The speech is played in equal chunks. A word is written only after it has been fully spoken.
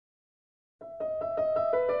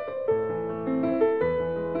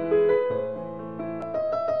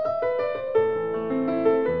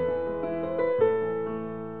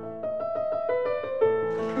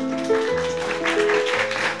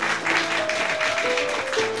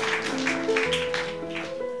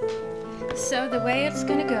the way it's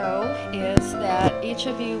going to go is that each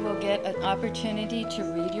of you will get an opportunity to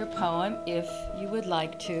read your poem if you would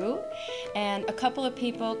like to. And a couple of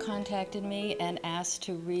people contacted me and asked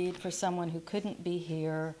to read for someone who couldn't be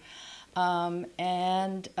here. A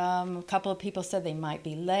couple of people said they might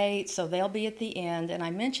be late, so they'll be at the end. And I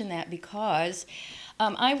mention that because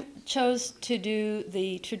I chose to do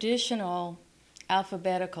the traditional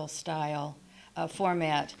alphabetical style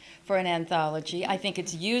format for an anthology. I think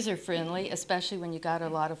it's user-friendly, especially when you got a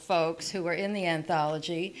lot of folks who are in the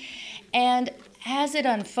anthology. And as it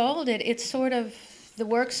unfolded, the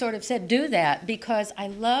work sort of said, do that, because I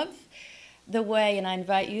love the way, and I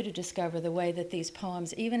invite you to discover the way that these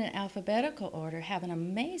poems, even in alphabetical order, have an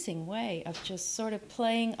amazing way of just sort of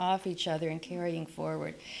playing off each other and carrying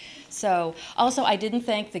forward. So, also, I didn't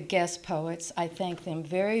thank the guest poets. I thank them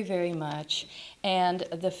very, very much. And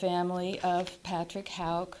the family of Patrick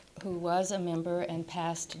Houck, who was a member and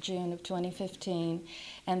passed June of 2015.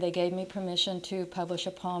 And they gave me permission to publish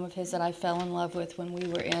a poem of his that I fell in love with when we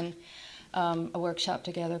were in a workshop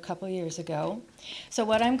together a couple years ago. So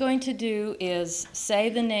what I'm going to do is say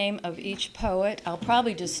the name of each poet. I'll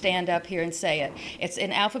probably just stand up here and say it. It's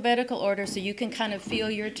in alphabetical order, so you can kind of feel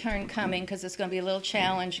your turn coming, because it's going to be a little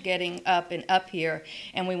challenge getting up and up here,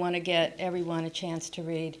 and we want to get everyone a chance to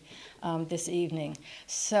read this evening.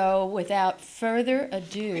 So without further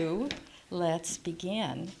ado, let's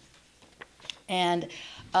begin. And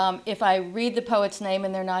if I read the poet's name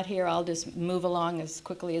and they're not here, I'll just move along as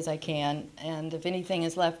quickly as I can. And if anything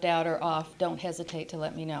is left out or off, don't hesitate to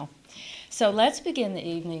let me know. So let's begin the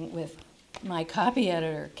evening with my copy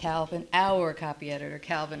editor, Calvin, our copy editor,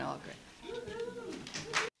 Calvin Algren.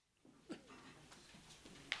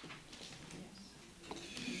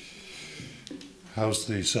 How's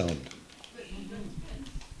the sound?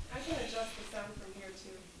 I can adjust the sound from here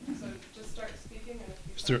too. So just start speaking. And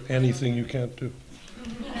Is there anything you can't do?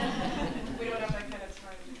 We don't have that kind of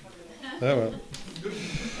time to cover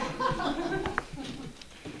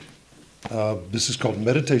that. This is called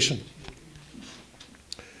Meditation.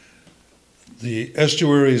 The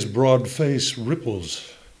estuary's broad face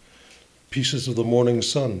ripples, pieces of the morning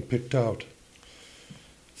sun picked out.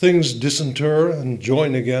 Things disinter and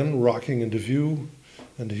join again, rocking into view,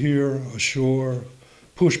 and here, ashore,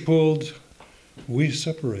 push-pulled, we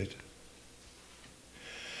separate.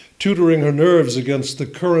 Tutoring her nerves against the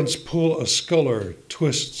current's pull, a sculler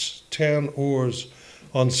twists tan oars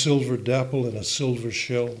on silver dapple in a silver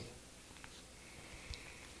shell.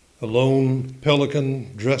 A lone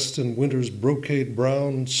pelican dressed in winter's brocade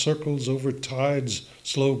brown circles over tide's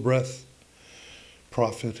slow breath,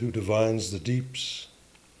 prophet who divines the deeps.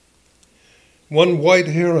 One white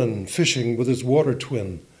heron fishing with his water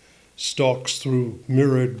twin stalks through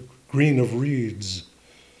mirrored green of reeds.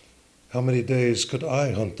 How many days could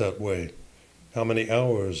I hunt that way? How many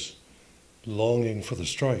hours longing for the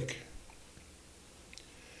strike?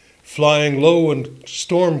 Flying low in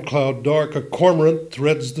storm cloud dark, a cormorant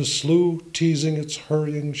threads the slough, teasing its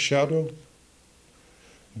hurrying shadow.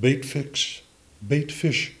 Bait fish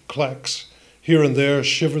clacks here and there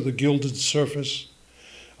shiver the gilded surface,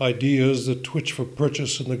 ideas that twitch for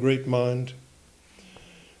purchase in the great mind.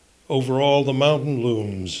 Over all the mountain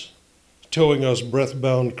looms, towing us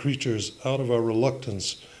breath-bound creatures out of our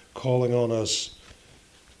reluctance, calling on us,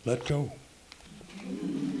 let go.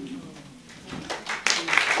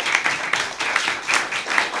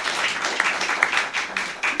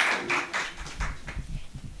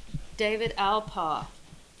 David Alpaugh.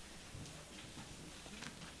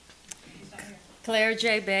 Claire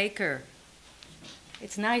J. Baker.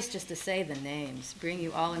 It's nice just to say the names, bring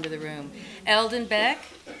you all into the room. Eldon Beck.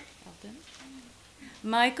 Eldon.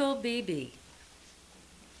 Michael Beebe.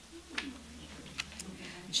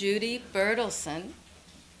 Judy Bertelson.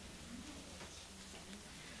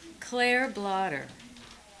 Claire Blotter.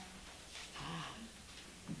 Ah,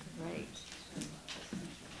 great.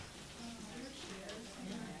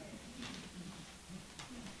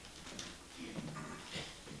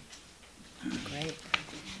 Great.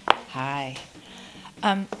 Hi.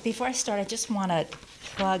 Before I start, I just want to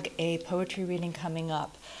plug a poetry reading coming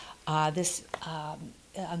up on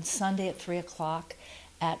Sunday at 3 o'clock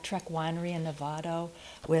at Trek Winery in Novato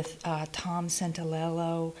with Tom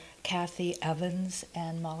Santalello, Kathy Evans,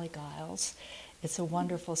 and Molly Giles. It's a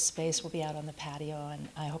wonderful space. We'll be out on the patio, and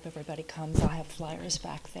I hope everybody comes. I'll have flyers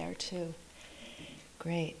back there, too.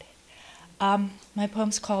 Great. My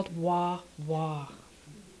poem's called Wah Wah.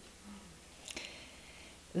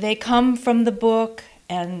 They come from the book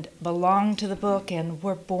and belong to the book and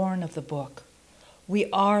were born of the book. We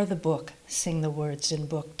are the book, sing the words in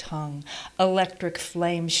book tongue, electric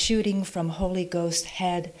flame shooting from Holy Ghost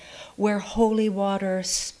head, where holy water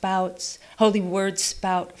spouts, holy words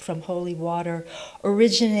spout from holy water,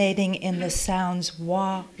 originating in the sounds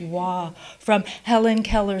wah, wah, from Helen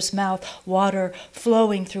Keller's mouth, water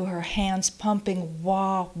flowing through her hands, pumping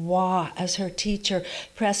wah, wah, as her teacher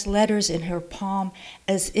pressed letters in her palm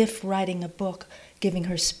as if writing a book, giving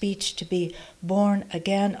her speech to be born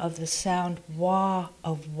again of the sound wah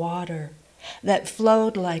of water that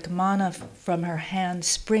flowed like manna from her hand,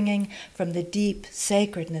 springing from the deep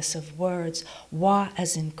sacredness of words, wah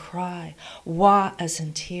as in cry, wah as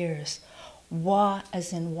in tears, wah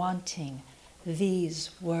as in wanting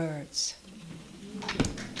these words.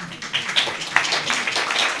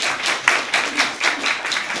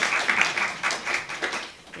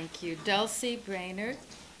 Thank you. Dulcie Brainerd.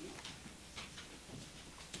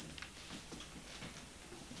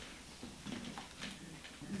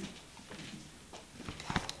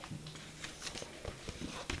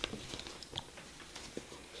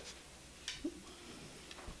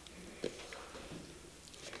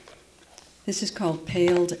 This is called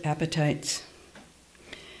Paled Appetites.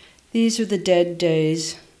 These are the dead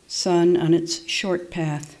days, sun on its short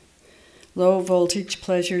path. Low voltage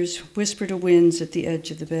pleasures whisper to winds at the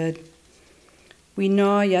edge of the bed. We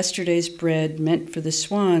gnaw yesterday's bread meant for the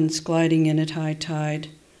swans gliding in at high tide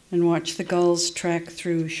and watch the gulls track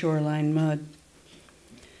through shoreline mud.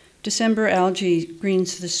 December algae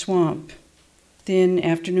greens the swamp. Thin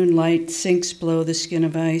afternoon light sinks below the skin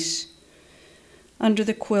of ice. Under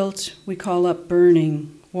the quilt, we call up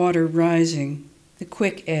burning, water rising, the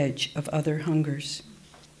quick edge of other hungers.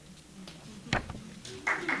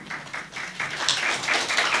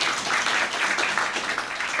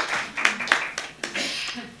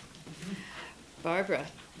 Barbara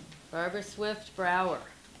Swift Brower.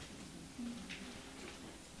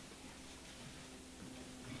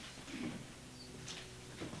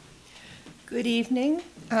 Good evening.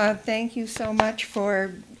 Thank you so much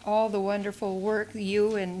for all the wonderful work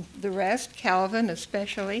you and the rest, Calvin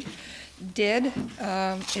especially, did.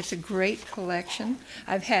 It's a great collection.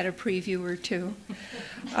 I've had a preview or two.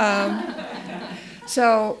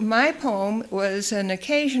 So my poem was an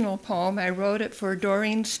occasional poem. I wrote it for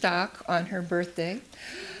Doreen Stock on her birthday.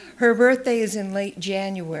 Her birthday is in late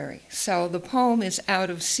January, so the poem is out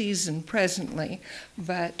of season presently,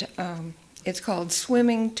 but it's called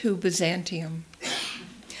Swimming to Byzantium.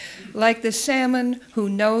 Like the salmon who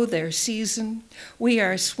know their season, we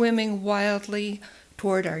are swimming wildly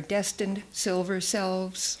toward our destined silver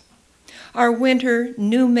selves. Our winter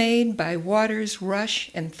new made by water's rush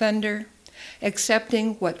and thunder,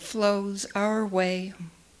 accepting what flows our way.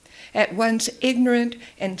 At once ignorant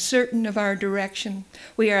and certain of our direction,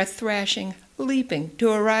 we are thrashing, leaping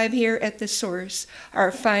to arrive here at the source, our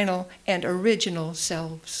final and original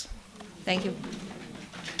selves. Thank you.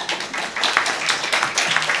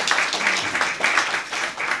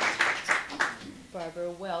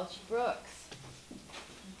 Barbara Welch Brooks.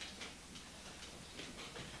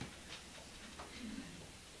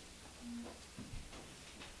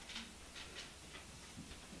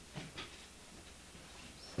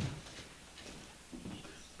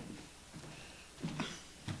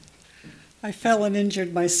 I fell and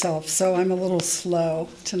injured myself, so I'm a little slow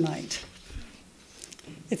tonight.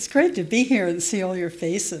 It's great to be here and see all your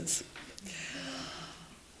faces.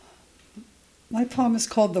 My poem is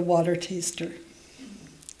called The Water Taster.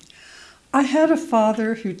 I had a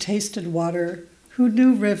father who tasted water, who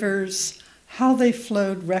knew rivers, how they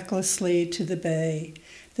flowed recklessly to the bay,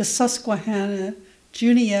 the Susquehanna,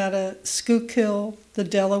 Juniata, Schuylkill, the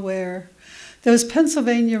Delaware, those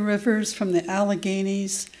Pennsylvania rivers from the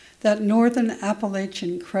Alleghenies, that northern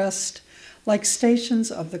Appalachian crest, like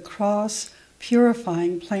stations of the cross,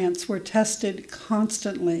 purifying plants were tested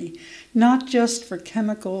constantly, not just for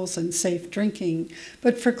chemicals and safe drinking,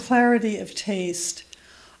 but for clarity of taste.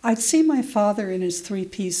 I'd see my father in his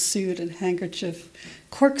three-piece suit and handkerchief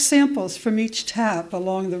cork samples from each tap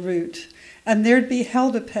along the route, and there'd be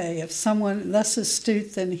hell to pay if someone less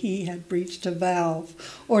astute than he had breached a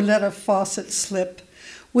valve or let a faucet slip.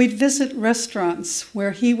 We'd visit restaurants where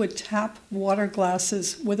he would tap water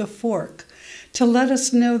glasses with a fork to let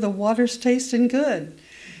us know the water's tasting good.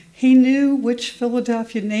 He knew which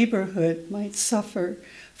Philadelphia neighborhood might suffer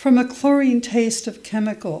from a chlorine taste of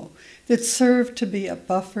chemical that served to be a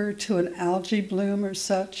buffer to an algae bloom or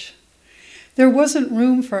such. There wasn't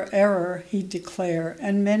room for error, he'd declare,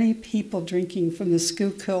 and many people drinking from the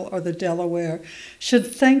Schuylkill or the Delaware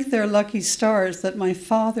should thank their lucky stars that my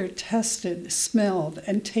father tested, smelled,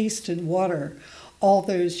 and tasted water all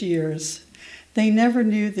those years. They never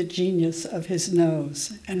knew the genius of his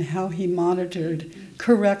nose and how he monitored,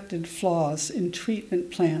 corrected flaws in treatment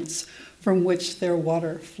plants from which their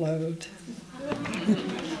water flowed.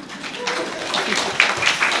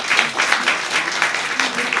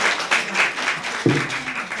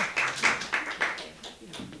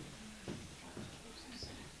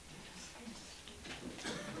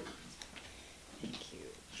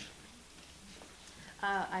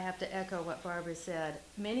 I have to echo what Barbara said.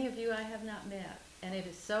 Many of you I have not met, and it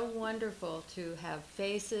is so wonderful to have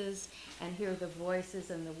faces and hear the voices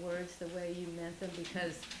and the words the way you meant them,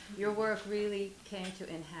 because your work really came to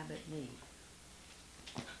inhabit me.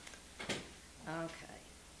 Okay,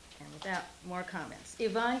 and without more comments,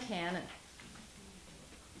 Yvonne Cannon.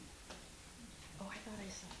 Oh, I thought I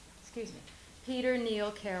saw, excuse me. Peter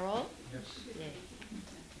Neal Carroll. Yes. Yay.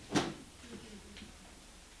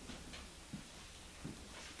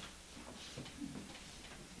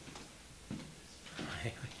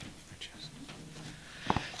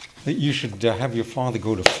 You should have your father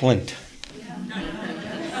go to Flint.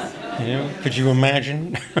 You know, could you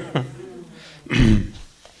imagine?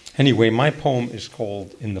 Anyway, my poem is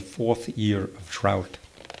called In the Fourth Year of Drought.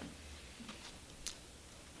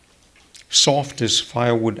 Soft as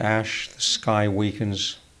firewood ash, the sky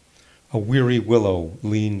wakens. A weary willow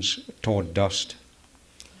leans toward dust.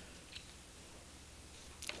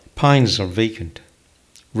 Pines are vacant.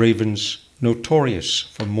 Ravens, notorious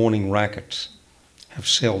for morning rackets, have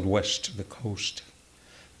sailed west to the coast.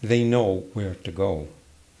 They know where to go.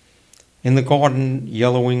 In the garden,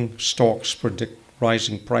 yellowing stalks predict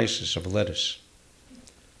rising prices of lettuce.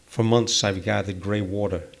 For months I've gathered gray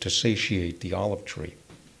water to satiate the olive tree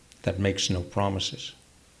that makes no promises.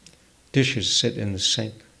 Dishes sit in the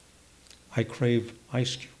sink. I crave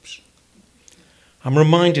ice cubes. I'm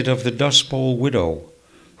reminded of the Dust Bowl widow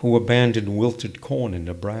who abandoned wilted corn in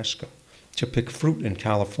Nebraska to pick fruit in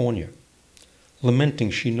California, lamenting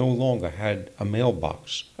she no longer had a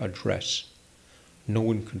mailbox address. No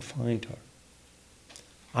one could find her.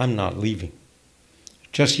 I'm not leaving.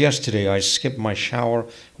 Just yesterday I skipped my shower,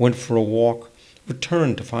 went for a walk,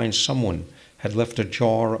 returned to find someone had left a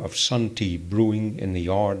jar of sun tea brewing in the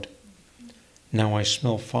yard. Now I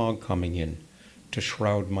smell fog coming in to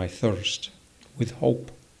shroud my thirst with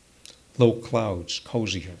hope. Low clouds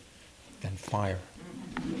cozier than fire.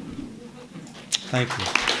 Thank you.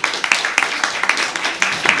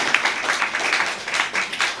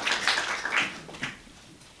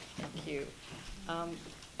 Thank you.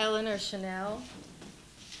 Eleanor Chanel.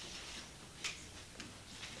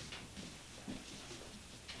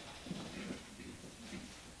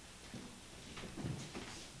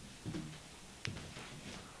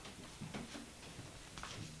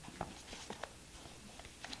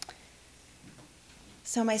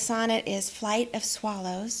 So my sonnet is Flight of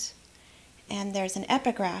Swallows, and there's an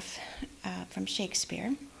epigraph from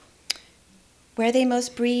Shakespeare. Where they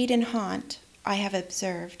most breed and haunt, I have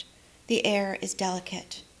observed, the air is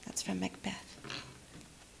delicate. That's from Macbeth.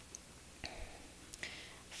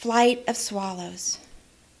 Flight of swallows.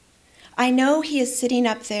 I know he is sitting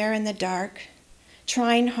up there in the dark,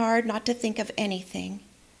 trying hard not to think of anything.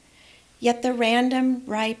 Yet the random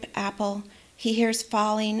ripe apple he hears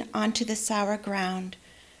falling onto the sour ground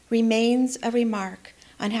remains a remark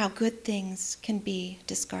on how good things can be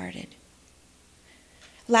discarded.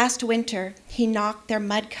 Last winter, he knocked their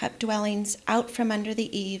mud-cup dwellings out from under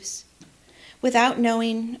the eaves, without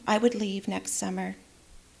knowing I would leave next summer.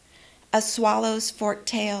 A swallow's forked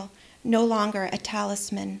tail, no longer a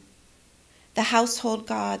talisman, the household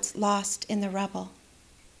gods lost in the rubble.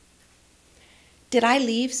 Did I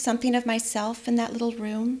leave something of myself in that little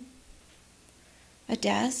room? A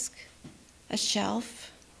desk, a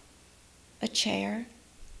shelf, a chair,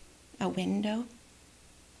 a window?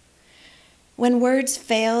 When words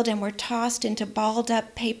failed and were tossed into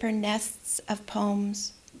balled-up paper nests of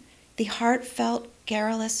poems, the heartfelt,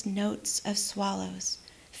 garrulous notes of swallows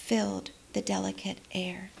filled the delicate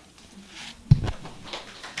air.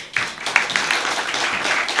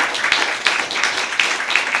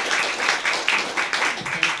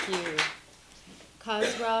 Thank you.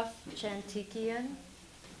 Kozrov Chantikian.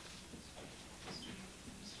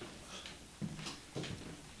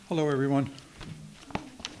 Hello, everyone.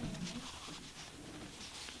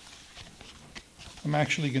 I'm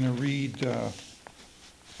actually going to read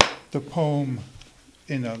the poem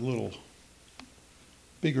in a little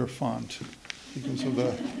bigger font because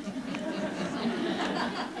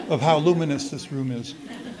of how luminous this room is.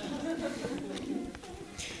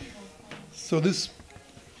 So this,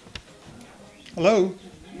 hello?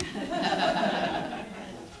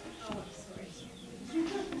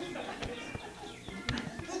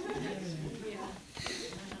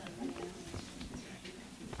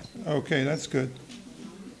 Okay, that's good.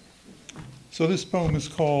 So this poem is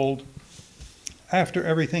called After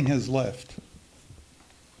Everything Has Left.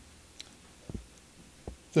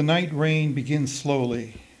 The night rain begins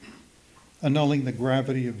slowly, annulling the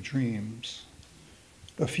gravity of dreams.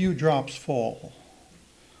 A few drops fall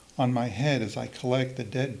on my head as I collect the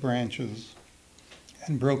dead branches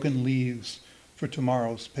and broken leaves for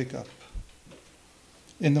tomorrow's pickup.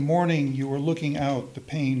 In the morning, you were looking out the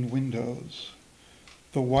paned windows,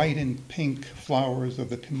 the white and pink flowers of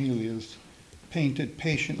the camellias painted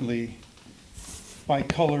patiently by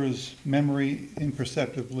colors memory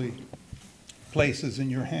imperceptibly places in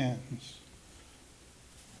your hands.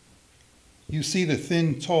 You see the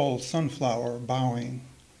thin, tall sunflower bowing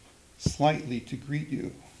slightly to greet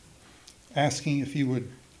you, asking if you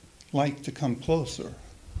would like to come closer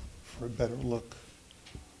for a better look.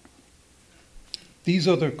 These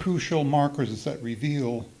are the crucial markers that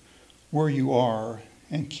reveal where you are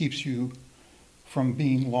and keeps you from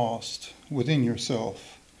being lost within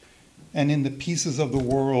yourself and in the pieces of the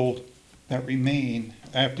world that remain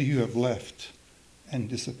after you have left and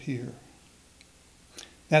disappear.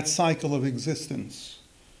 That cycle of existence,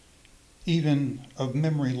 even of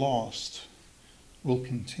memory lost, will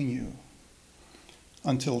continue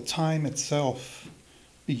until time itself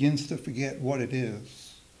begins to forget what it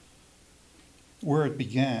is, where it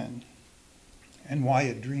began, and why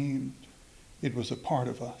it dreamed it was a part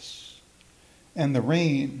of us. And the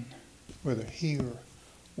rain, whether here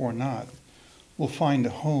or not, will find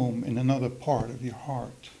a home in another part of your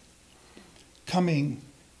heart, coming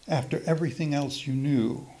after everything else you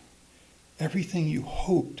knew, everything you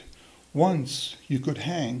hoped once you could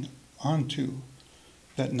hang onto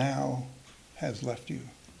that now has left you.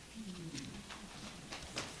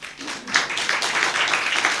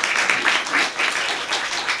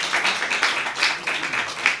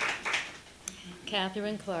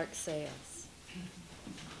 Catherine Clark Sales.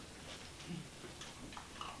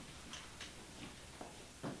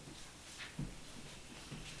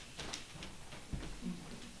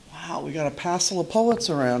 Wow, we got a passel of poets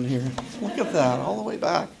around here. Look at that, all the way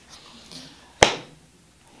back.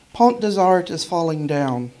 Pont des Arts is falling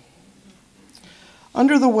down.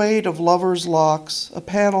 Under the weight of lovers' locks, a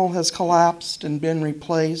panel has collapsed and been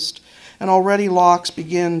replaced, and already locks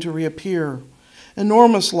begin to reappear.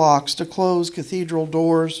 Enormous locks to close cathedral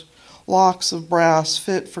doors, locks of brass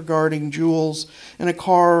fit for guarding jewels in a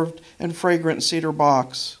carved and fragrant cedar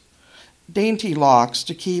box. Dainty locks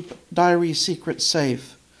to keep diary secrets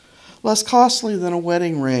safe. Less costly than a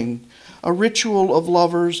wedding ring, a ritual of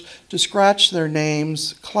lovers to scratch their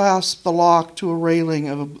names, clasp the lock to a railing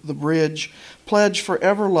of the bridge, pledge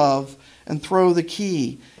forever love, and throw the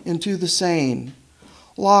key into the Seine.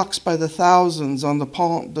 Locks by the thousands on the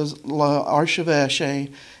Pont de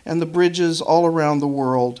l'Archevêché and the bridges all around the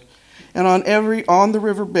world. And on the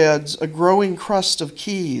riverbeds, a growing crust of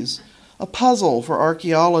keys, a puzzle for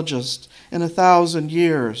archaeologists in 1,000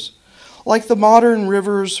 years. Like the modern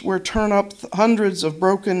rivers where turn up hundreds of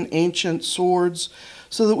broken ancient swords,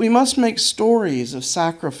 so that we must make stories of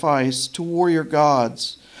sacrifice to warrior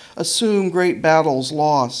gods, assume great battles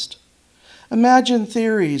lost. Imagine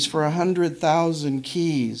theories for 100,000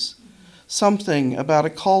 keys, something about a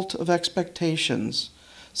cult of expectations,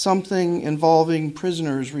 something involving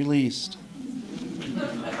prisoners released.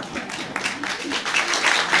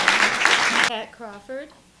 Pat Crawford.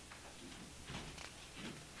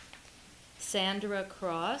 Sandra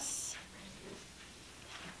Cross.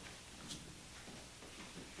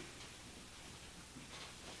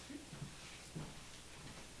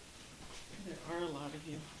 There are a lot of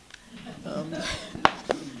you.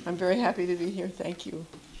 I'm very happy to be here. Thank you,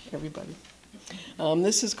 everybody.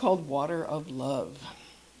 This is called Water of Love.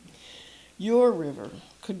 Your river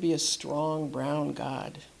could be a strong brown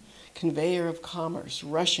god, conveyor of commerce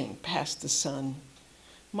rushing past the sun.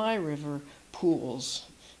 My river pools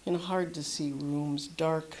in hard-to-see rooms,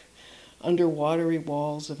 dark under watery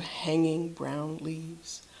walls of hanging brown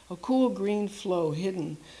leaves, a cool green flow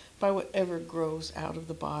hidden by whatever grows out of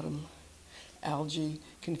the bottom. Algae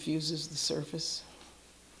confuses the surface.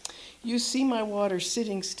 You see my water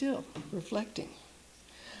sitting still, reflecting.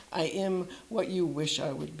 I am what you wish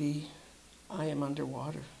I would be. I am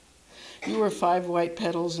underwater. You are 5 white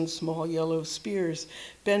petals and small yellow spears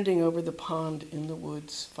bending over the pond in the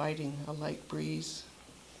woods, fighting a light breeze.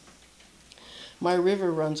 My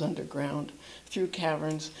river runs underground through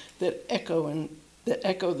caverns that echo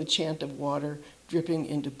the chant of water dripping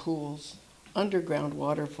into pools, underground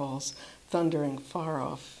waterfalls thundering far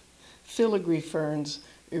off, filigree ferns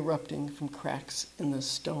erupting from cracks in the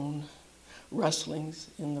stone, rustlings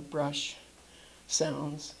in the brush,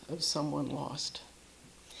 sounds of someone lost.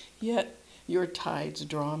 Yet your tides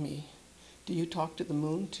draw me. Do you talk to the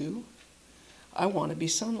moon too? I want to be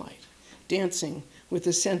sunlight, dancing with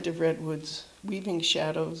the scent of redwoods, weaving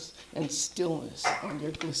shadows and stillness on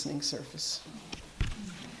your glistening surface.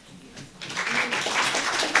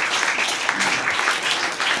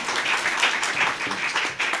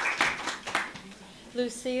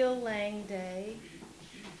 Lucille Langday.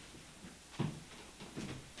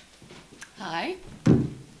 Hi.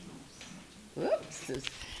 Whoops.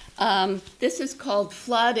 This is called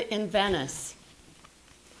Flood in Venice.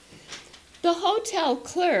 The hotel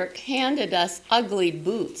clerk handed us ugly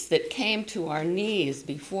boots that came to our knees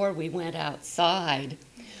before we went outside,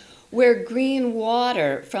 where green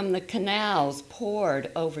water from the canals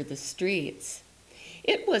poured over the streets.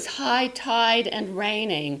 It was high tide and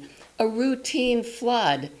raining, a routine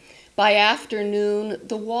flood. By afternoon,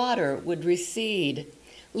 the water would recede,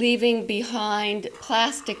 leaving behind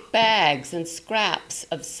plastic bags and scraps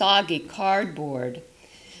of soggy cardboard.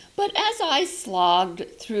 But as I slogged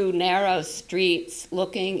through narrow streets,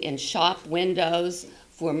 looking in shop windows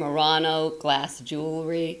for Murano glass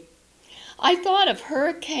jewelry, I thought of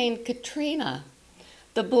Hurricane Katrina,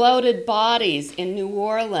 the bloated bodies in New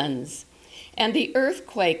Orleans, and the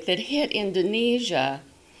earthquake that hit Indonesia,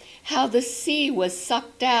 how the sea was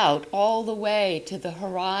sucked out all the way to the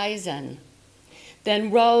horizon,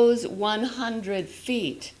 then rose 100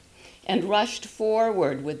 feet and rushed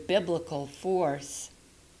forward with biblical force.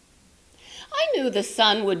 I knew the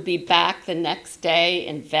sun would be back the next day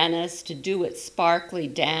in Venice to do its sparkly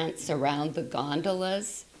dance around the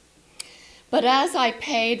gondolas. But as I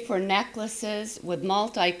paid for necklaces with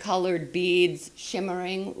multicolored beads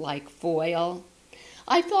shimmering like foil,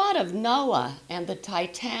 I thought of Noah and the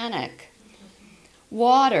Titanic.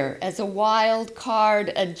 Water as a wild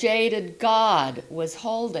card a jaded god was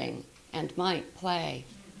holding and might play.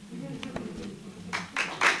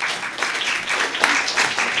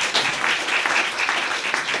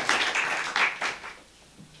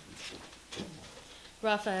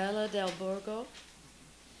 Rafaela Del Borgo.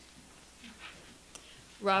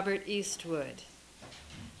 Robert Eastwood.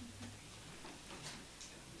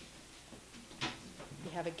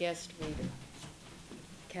 We have a guest reader,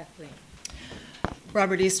 Kathleen.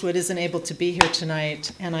 Robert Eastwood isn't able to be here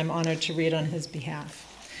tonight, and I'm honored to read on his behalf.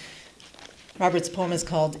 Robert's poem is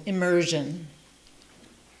called Immersion.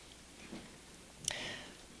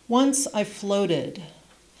 Once I floated,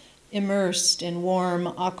 immersed in warm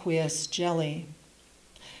aqueous jelly.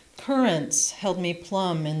 Currents held me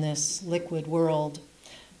plumb in this liquid world.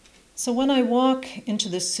 So when I walk into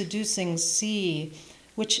the seducing sea,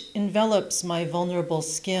 which envelops my vulnerable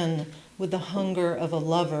skin with the hunger of a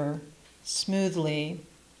lover, smoothly,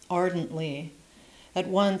 ardently, at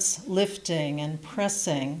once lifting and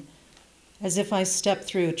pressing, as if I step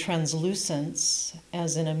through translucence,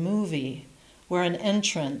 as in a movie, where an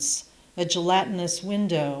entrance, a gelatinous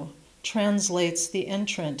window, translates the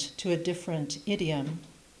entrant to a different idiom.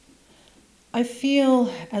 I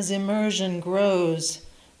feel, as immersion grows,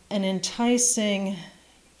 an enticing,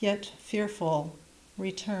 yet fearful,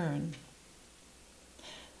 return.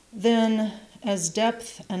 Then, as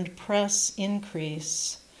depth and press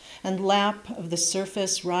increase, and lap of the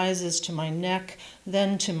surface rises to my neck,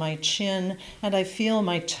 then to my chin, and I feel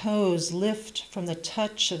my toes lift from the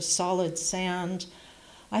touch of solid sand,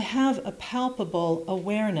 I have a palpable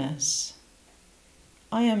awareness.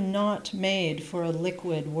 I am not made for a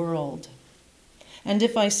liquid world. And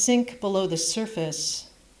if I sink below the surface,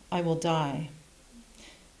 I will die.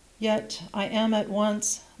 Yet I am at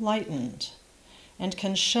once lightened and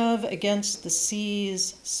can shove against the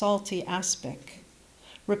sea's salty aspic,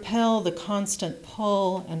 repel the constant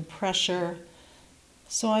pull and pressure,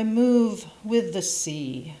 so I move with the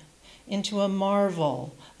sea into a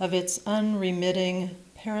marvel of its unremitting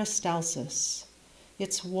peristalsis,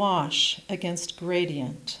 its wash against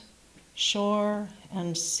gradient, shore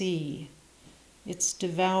and sea, its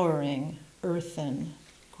devouring earthen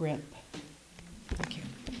grip. Thank you.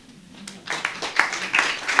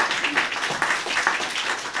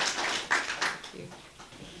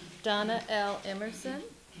 Donna L. Emerson.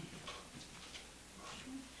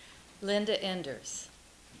 Linda Enders.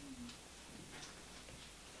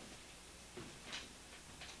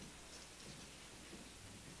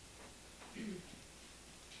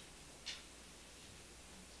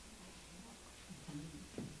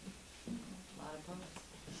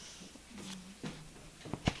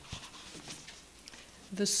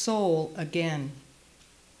 The soul again.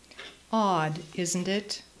 Odd, isn't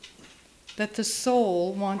it, that the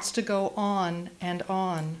soul wants to go on and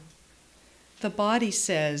on. The body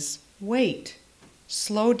says, wait,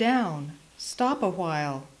 slow down, stop a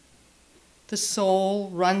while. The soul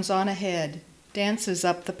runs on ahead, dances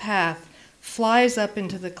up the path, flies up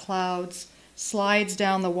into the clouds, slides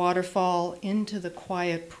down the waterfall into the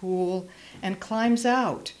quiet pool, and climbs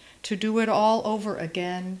out to do it all over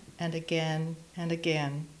again and again and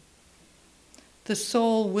again. The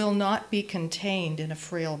soul will not be contained in a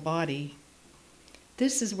frail body.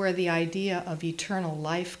 This is where the idea of eternal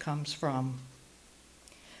life comes from.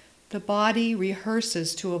 The body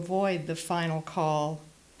rehearses to avoid the final call,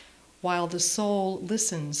 while the soul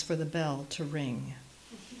listens for the bell to ring.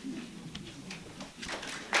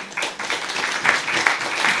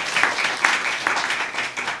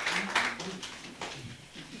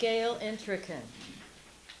 Gail Intrican.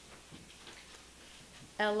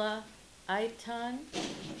 Ella Aitan, is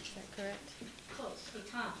that correct? Close,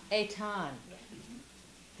 Aitan. Aitan.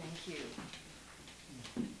 Thank you.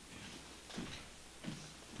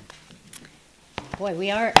 Boy, we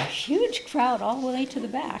are a huge crowd all the way to the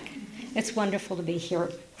back. It's wonderful to be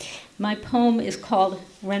here. My poem is called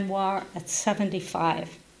Renoir at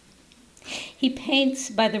 75. He paints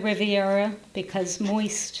by the Riviera because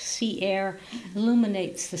moist sea air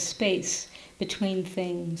illuminates the space between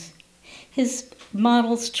things. His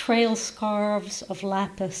models trail scarves of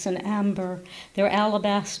lapis and amber, their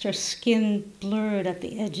alabaster skin blurred at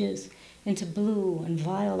the edges into blue and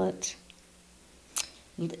violet.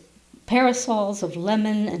 Parasols of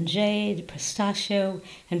lemon and jade, pistachio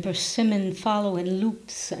and persimmon follow in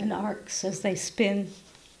loops and arcs as they spin.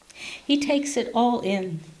 He takes it all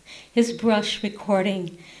in, his brush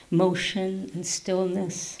recording motion and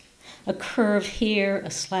stillness, a curve here,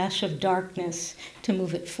 a slash of darkness to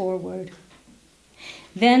move it forward.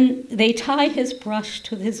 Then they tie his brush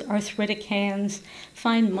to his arthritic hands,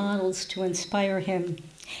 find models to inspire him,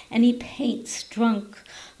 and he paints drunk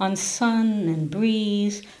on sun and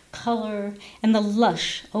breeze, color, and the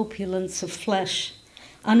lush opulence of flesh,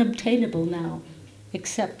 unobtainable now,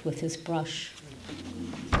 except with his brush.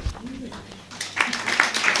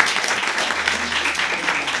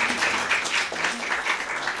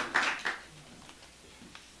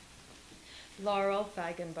 Laurel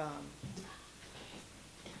Feigenbaum.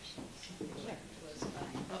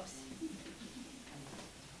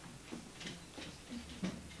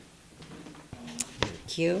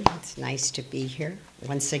 Thank you. It's nice to be here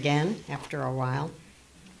once again after a while.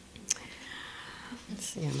 Let's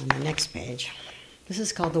see, I'm on the next page. This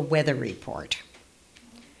is called the Weather Report.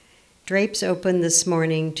 Drapes open this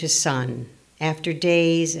morning to sun after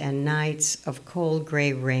days and nights of cold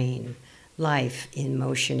gray rain, life in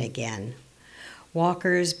motion again.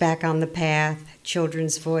 Walkers back on the path,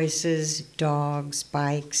 children's voices, dogs,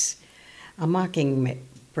 bikes. A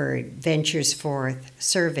mockingbird ventures forth,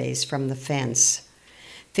 surveys from the fence.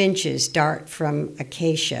 Finches dart from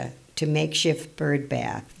acacia to makeshift bird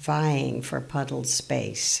bath, vying for puddled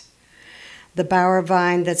space. The bower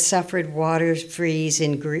vine that suffered water freeze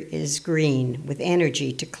is green, with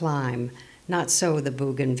energy to climb, not so the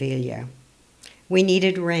bougainvillea. We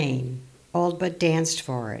needed rain, all but danced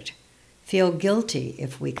for it. Feel guilty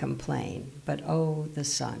if we complain, but oh, the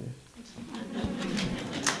sun.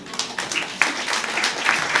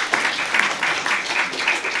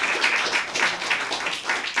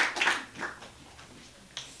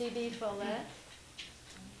 C.B. Follett.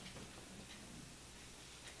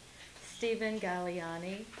 Stephen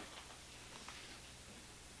Galliani.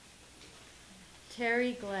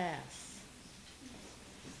 Terry Glass.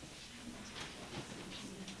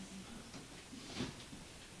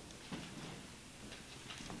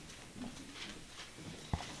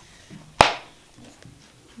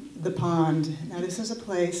 The Pond. Now, this is a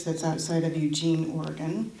place that's outside of Eugene,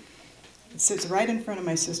 Oregon. It sits right in front of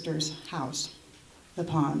my sister's house, the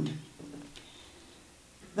pond.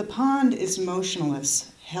 The pond is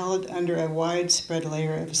motionless, held under a widespread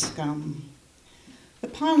layer of scum. The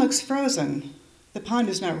pond looks frozen. The pond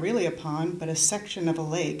is not really a pond, but a section of a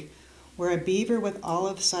lake where a beaver with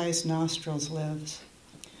olive-sized nostrils lives.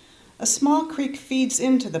 A small creek feeds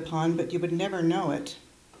into the pond, but you would never know it.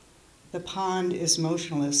 The pond is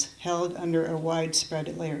motionless, held under a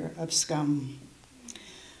widespread layer of scum.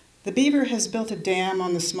 The beaver has built a dam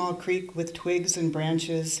on the small creek with twigs and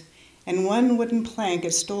branches, and one wooden plank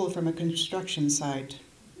it stole from a construction site.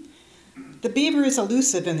 The beaver is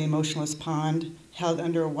elusive in the motionless pond, held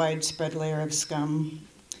under a widespread layer of scum.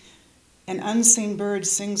 An unseen bird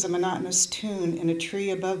sings a monotonous tune in a tree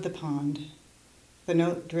above the pond. The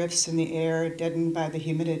note drifts in the air, deadened by the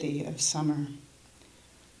humidity of summer.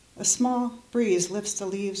 A small breeze lifts the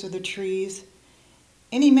leaves of the trees.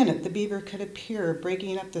 Any minute, the beaver could appear,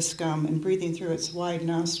 breaking up the scum and breathing through its wide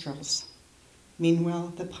nostrils.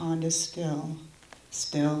 Meanwhile, the pond is still,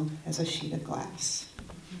 still as a sheet of glass.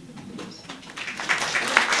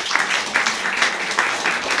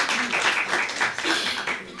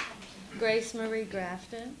 Grace Marie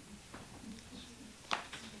Grafton.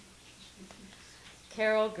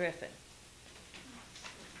 Carol Griffin.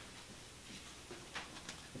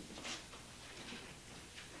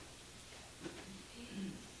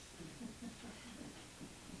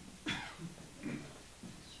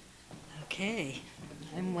 Okay,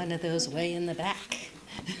 I'm one of those way in the back.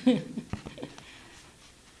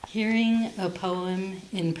 Hearing a poem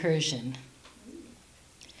in Persian.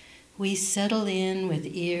 We settle in with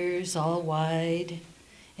ears all wide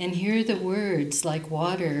and hear the words like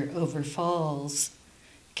water over falls,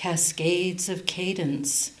 cascades of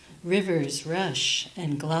cadence, rivers rush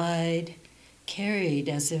and glide, carried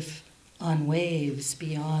as if on waves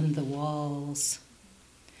beyond the walls.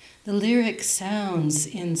 The lyric sounds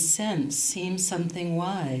in sense seem something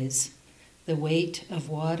wise, the weight of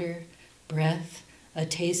water, breath, a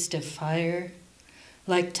taste of fire.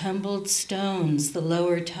 Like tumbled stones, the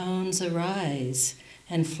lower tones arise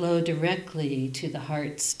and flow directly to the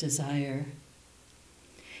heart's desire.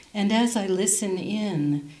 And as I listen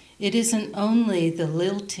in, it isn't only the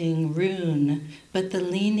lilting rune, but the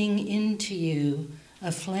leaning into you,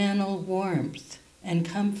 a flannel warmth and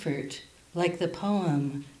comfort, like the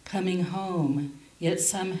poem coming home, yet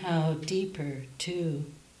somehow deeper too.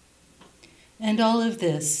 And all of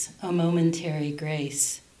this a momentary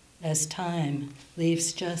grace, as time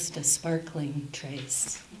leaves just a sparkling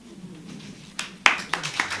trace.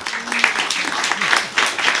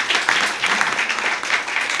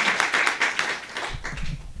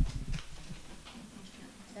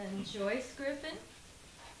 And Joyce Griffin.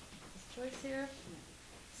 Is Joyce here?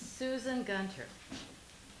 Susan Gunter.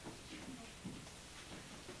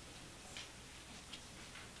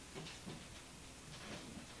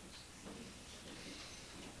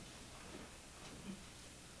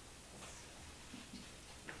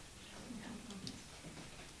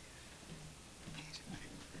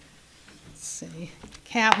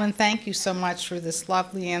 Calvin, thank you so much for this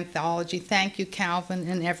lovely anthology. Thank you, Calvin,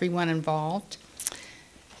 and everyone involved.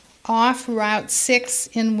 Off Route 6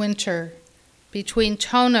 in winter, between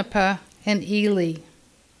Tonopah and Ely,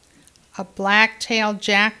 a black-tailed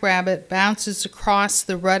jackrabbit bounces across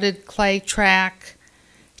the rutted clay track.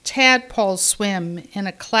 Tadpoles swim in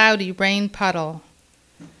a cloudy rain puddle.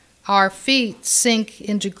 Our feet sink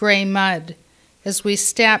into gray mud as we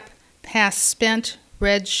step past spent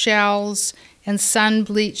red shells and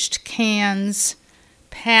sun-bleached cans,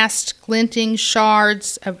 past glinting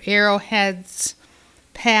shards of arrowheads,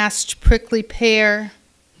 past prickly pear.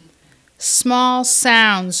 Small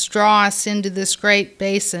sounds draw us into this great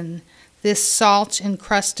basin, this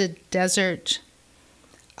salt-encrusted desert.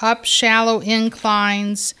 Up shallow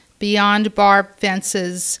inclines, beyond barbed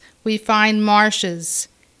fences, we find marshes,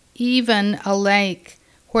 even a lake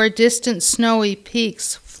where distant snowy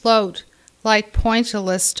peaks float like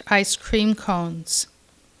pointillist ice cream cones.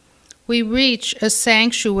 We reach a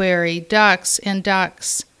sanctuary, ducks and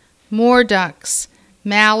ducks, more ducks,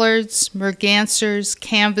 mallards, mergansers,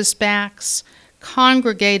 canvasbacks,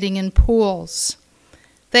 congregating in pools.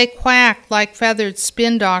 They quack like feathered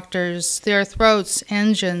spin doctors, their throats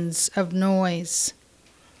engines of noise.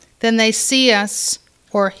 Then they see us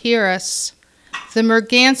or hear us. The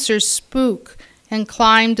mergansers spook and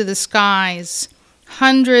climb to the skies.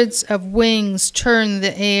 Hundreds of wings turn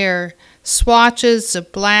the air, swatches of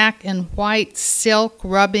black and white silk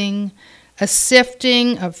rubbing, a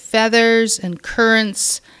sifting of feathers and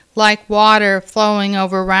currents like water flowing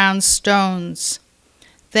over round stones.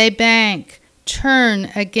 They bank, turn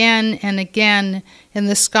again and again in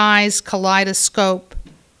the sky's kaleidoscope,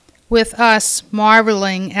 with us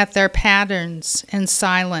marveling at their patterns and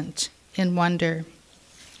silent in wonder.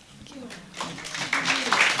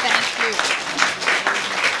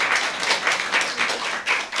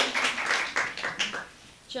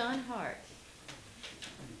 John Hart.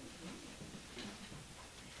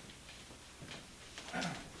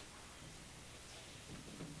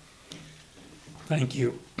 Thank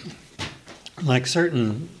you. Like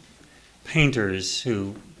certain painters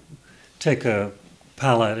who take a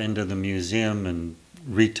palette into the museum and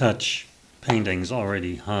retouch paintings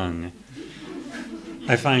already hung,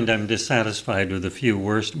 I find I'm dissatisfied with a few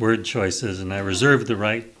worst word choices, and I reserve the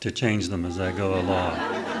right to change them as I go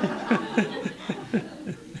along.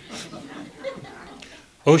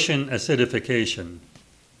 Ocean acidification.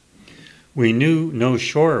 We knew no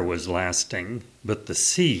shore was lasting, but the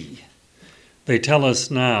sea. They tell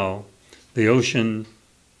us now the ocean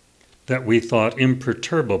that we thought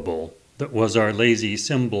imperturbable, that was our lazy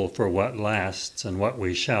symbol for what lasts and what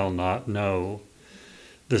we shall not know.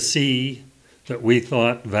 The sea that we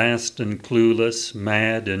thought vast and clueless,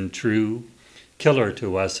 mad and true, killer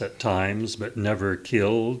to us at times, but never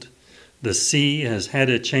killed. The sea has had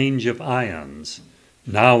a change of ions.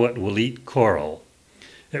 Now it will eat coral.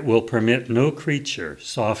 It will permit no creature,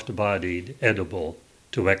 soft-bodied, edible,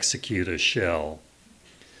 to execute a shell.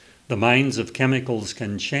 The minds of chemicals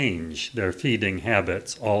can change, their feeding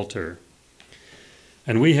habits alter.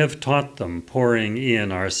 And we have taught them, pouring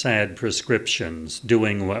in our sad prescriptions,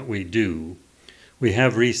 doing what we do. We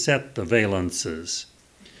have reset the valences.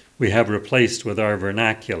 We have replaced with our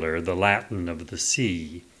vernacular the Latin of the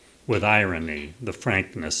sea, with irony, the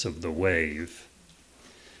frankness of the wave.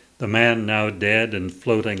 The man now dead and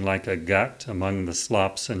floating like a gut among the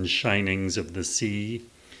slops and shinings of the sea,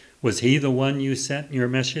 was he the one you sent your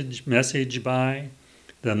message by?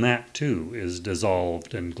 Then that too is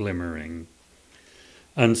dissolved and glimmering.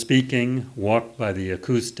 Unspeaking, walk by the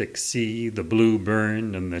acoustic sea, the blue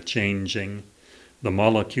burn and the changing, the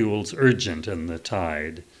molecules urgent in the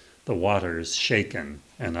tide, the waters shaken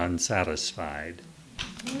and unsatisfied.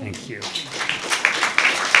 Thank you.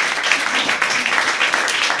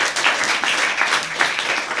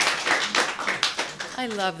 I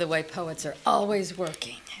love the way poets are always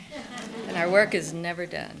working, and our work is never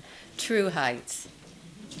done. True heights.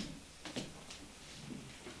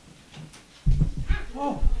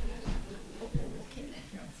 Oh.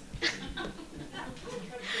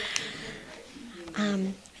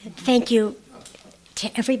 Thank you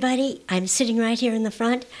to everybody. I'm sitting right here in the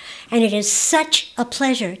front, and it is such a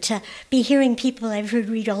pleasure to be hearing people I've heard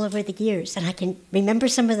read all over the years, and I can remember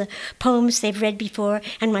some of the poems they've read before,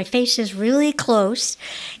 and my face is really close,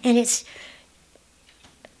 and it's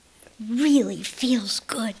really feels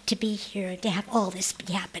good to be here and to have all this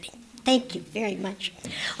be happening. Thank you very much.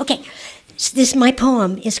 Okay, so my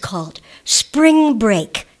poem is called Spring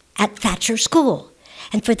Break at Thatcher School.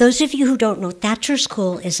 And for those of you who don't know, Thatcher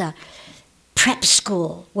School is a prep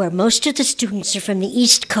school where most of the students are from the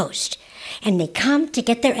East Coast, and they come to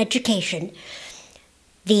get their education.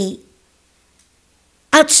 The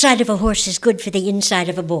outside of a horse is good for the inside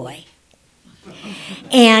of a boy.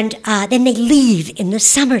 And then they leave in the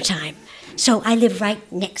summertime. So I live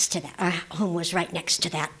right next to that. Our home was right next to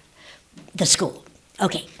that, the school.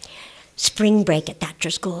 Okay, spring break at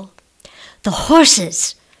Thatcher School. The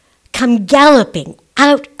horses come galloping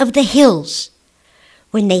out of the hills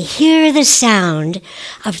when they hear the sound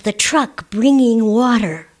of the truck bringing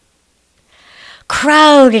water.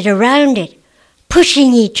 Crowded around it,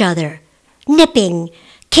 pushing each other, nipping,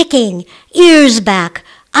 kicking, ears back,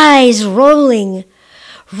 eyes rolling,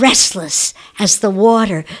 restless as the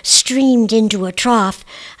water streamed into a trough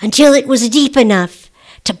until it was deep enough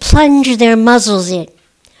to plunge their muzzles in,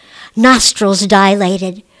 nostrils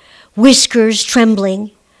dilated, whiskers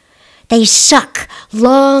trembling. They suck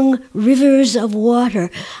long rivers of water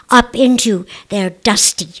up into their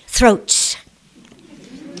dusty throats.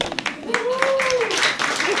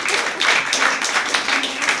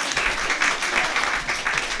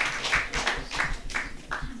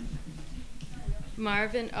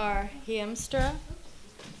 Marvin R. Hiemstra.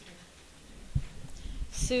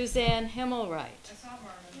 Suzanne Himmelwright.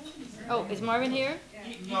 Oh, is Marvin here?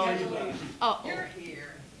 No, you're here. Oh, You're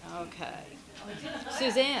here. Okay.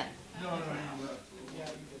 Suzanne. No.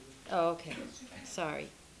 Oh, okay. Sorry.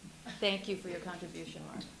 Thank you for your contribution,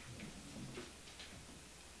 Mark.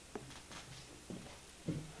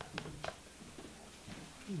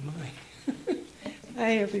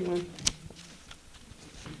 Hi, everyone.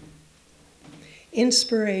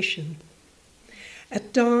 Inspiration.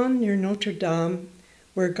 At dawn near Notre Dame,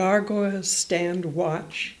 where gargoyles stand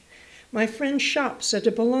watch, my friend shops at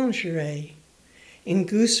a boulangerie. In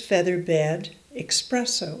goose feather bed,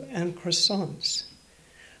 espresso and croissants.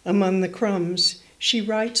 Among the crumbs, she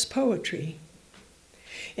writes poetry.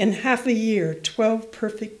 In half a year, 12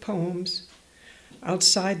 perfect poems.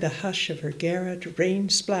 Outside the hush of her garret,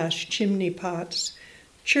 rain-splashed chimney pots,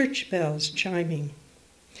 church bells chiming.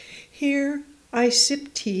 Here, I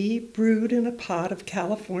sip tea brewed in a pot of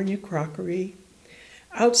California crockery.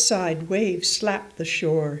 Outside, waves slap the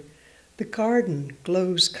shore. The garden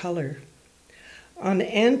glows color. On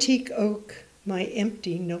antique oak, my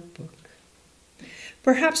empty notebook.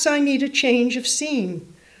 Perhaps I need a change of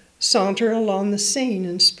scene, saunter along the Seine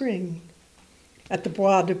in spring. At the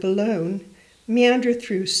Bois de Boulogne, meander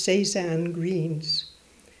through Cézanne greens,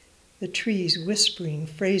 the trees whispering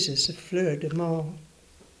phrases of fleur de mal.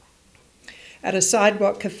 At a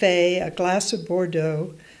sidewalk cafe, a glass of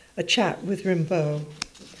Bordeaux, a chat with Rimbaud,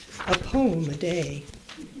 a poem a day.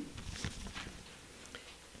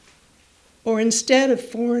 Or instead of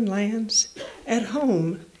foreign lands, at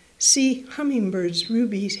home, see hummingbird's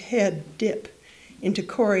ruby head dip into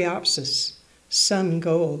coreopsis, sun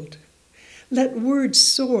gold. Let words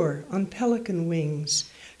soar on pelican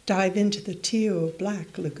wings, dive into the teal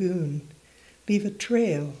black lagoon, leave a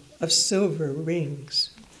trail of silver rings.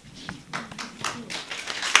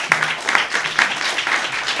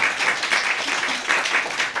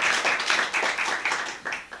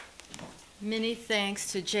 Many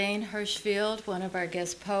thanks to Jane Hirschfield, one of our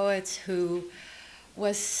guest poets, who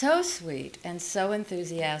was so sweet and so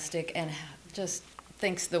enthusiastic and just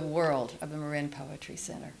thinks the world of the Marin Poetry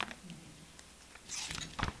Center.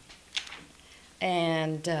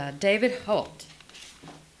 And David Holt.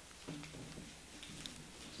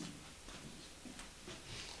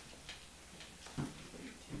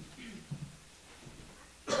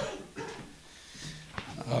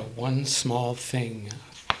 One small thing.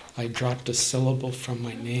 I dropped a syllable from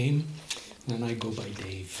my name, and I go by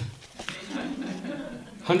Dave.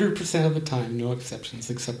 100% of the time, no exceptions,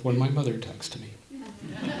 except when my mother talks to me.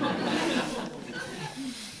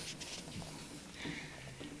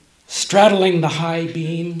 Straddling the high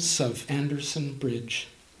beams of Anderson Bridge,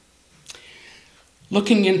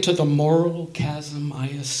 looking into the moral chasm I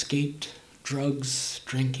escaped, drugs,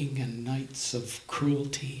 drinking, and nights of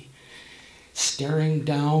cruelty, staring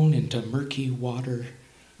down into murky water.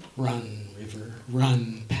 Run, river,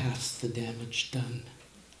 run past the damage done.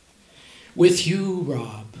 With you,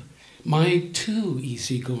 Rob, my too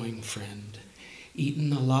easygoing friend,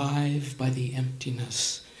 eaten alive by the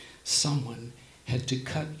emptiness, someone had to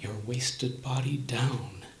cut your wasted body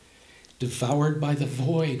down, devoured by the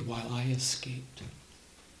void while I escaped.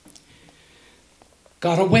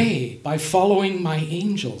 Got away by following my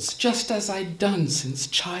angels, just as I'd done since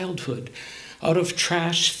childhood, out of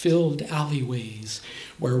trash-filled alleyways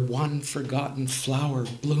where one forgotten flower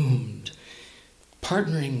bloomed.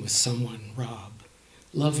 Partnering with someone, Rob,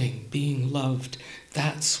 loving, being loved,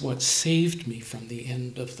 that's what saved me from the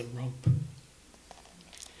end of the rope.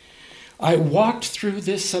 I walked through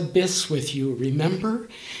this abyss with you, remember?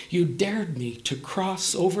 You dared me to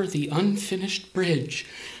cross over the unfinished bridge,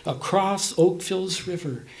 across Oakville's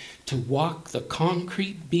river, to walk the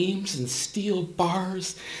concrete beams and steel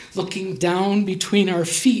bars, looking down between our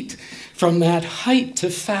feet from that height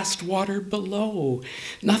to fast water below.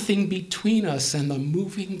 Nothing between us and the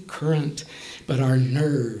moving current but our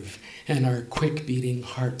nerve and our quick-beating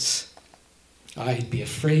hearts. I'd be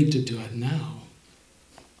afraid to do it now.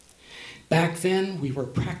 Back then, we were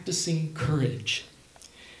practicing courage.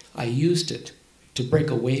 I used it to break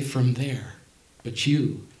away from there. But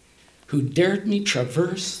you, who dared me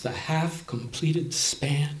traverse the half-completed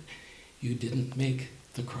span, you didn't make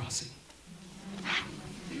the crossing.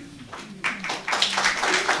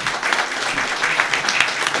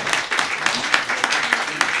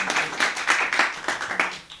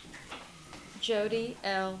 Jody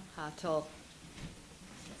L. Hattel.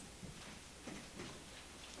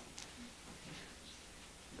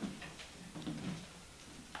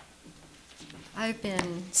 I've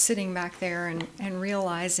been sitting back there and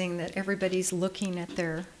realizing that everybody's looking at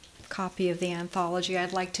their copy of the anthology.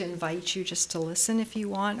 I'd like to invite you just to listen if you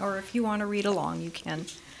want, or if you want to read along, you can.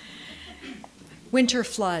 Winter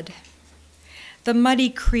flood. The muddy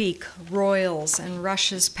creek roils and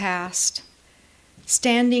rushes past.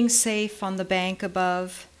 Standing safe on the bank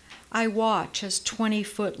above, I watch as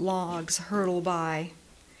 20-foot logs hurtle by.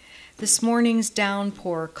 This morning's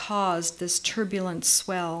downpour caused this turbulent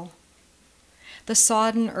swell. The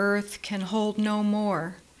sodden earth can hold no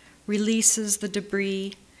more, releases the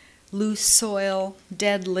debris, loose soil,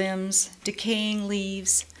 dead limbs, decaying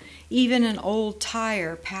leaves. Even an old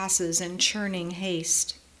tire passes in churning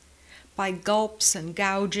haste. By gulps and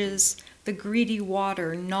gouges, the greedy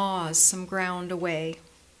water gnaws some ground away.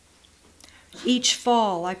 Each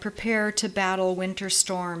fall I prepare to battle winter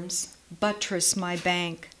storms, buttress my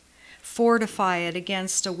bank, fortify it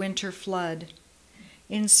against a winter flood.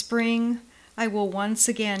 In spring, I will once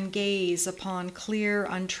again gaze upon clear,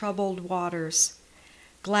 untroubled waters,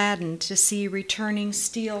 gladdened to see returning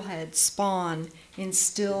steelhead spawn in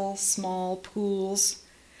still, small pools,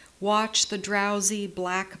 watch the drowsy,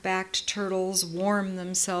 black-backed turtles warm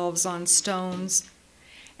themselves on stones,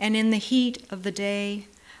 and in the heat of the day,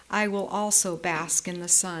 I will also bask in the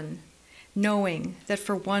sun, knowing that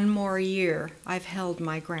for one more year I've held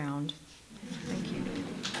my ground.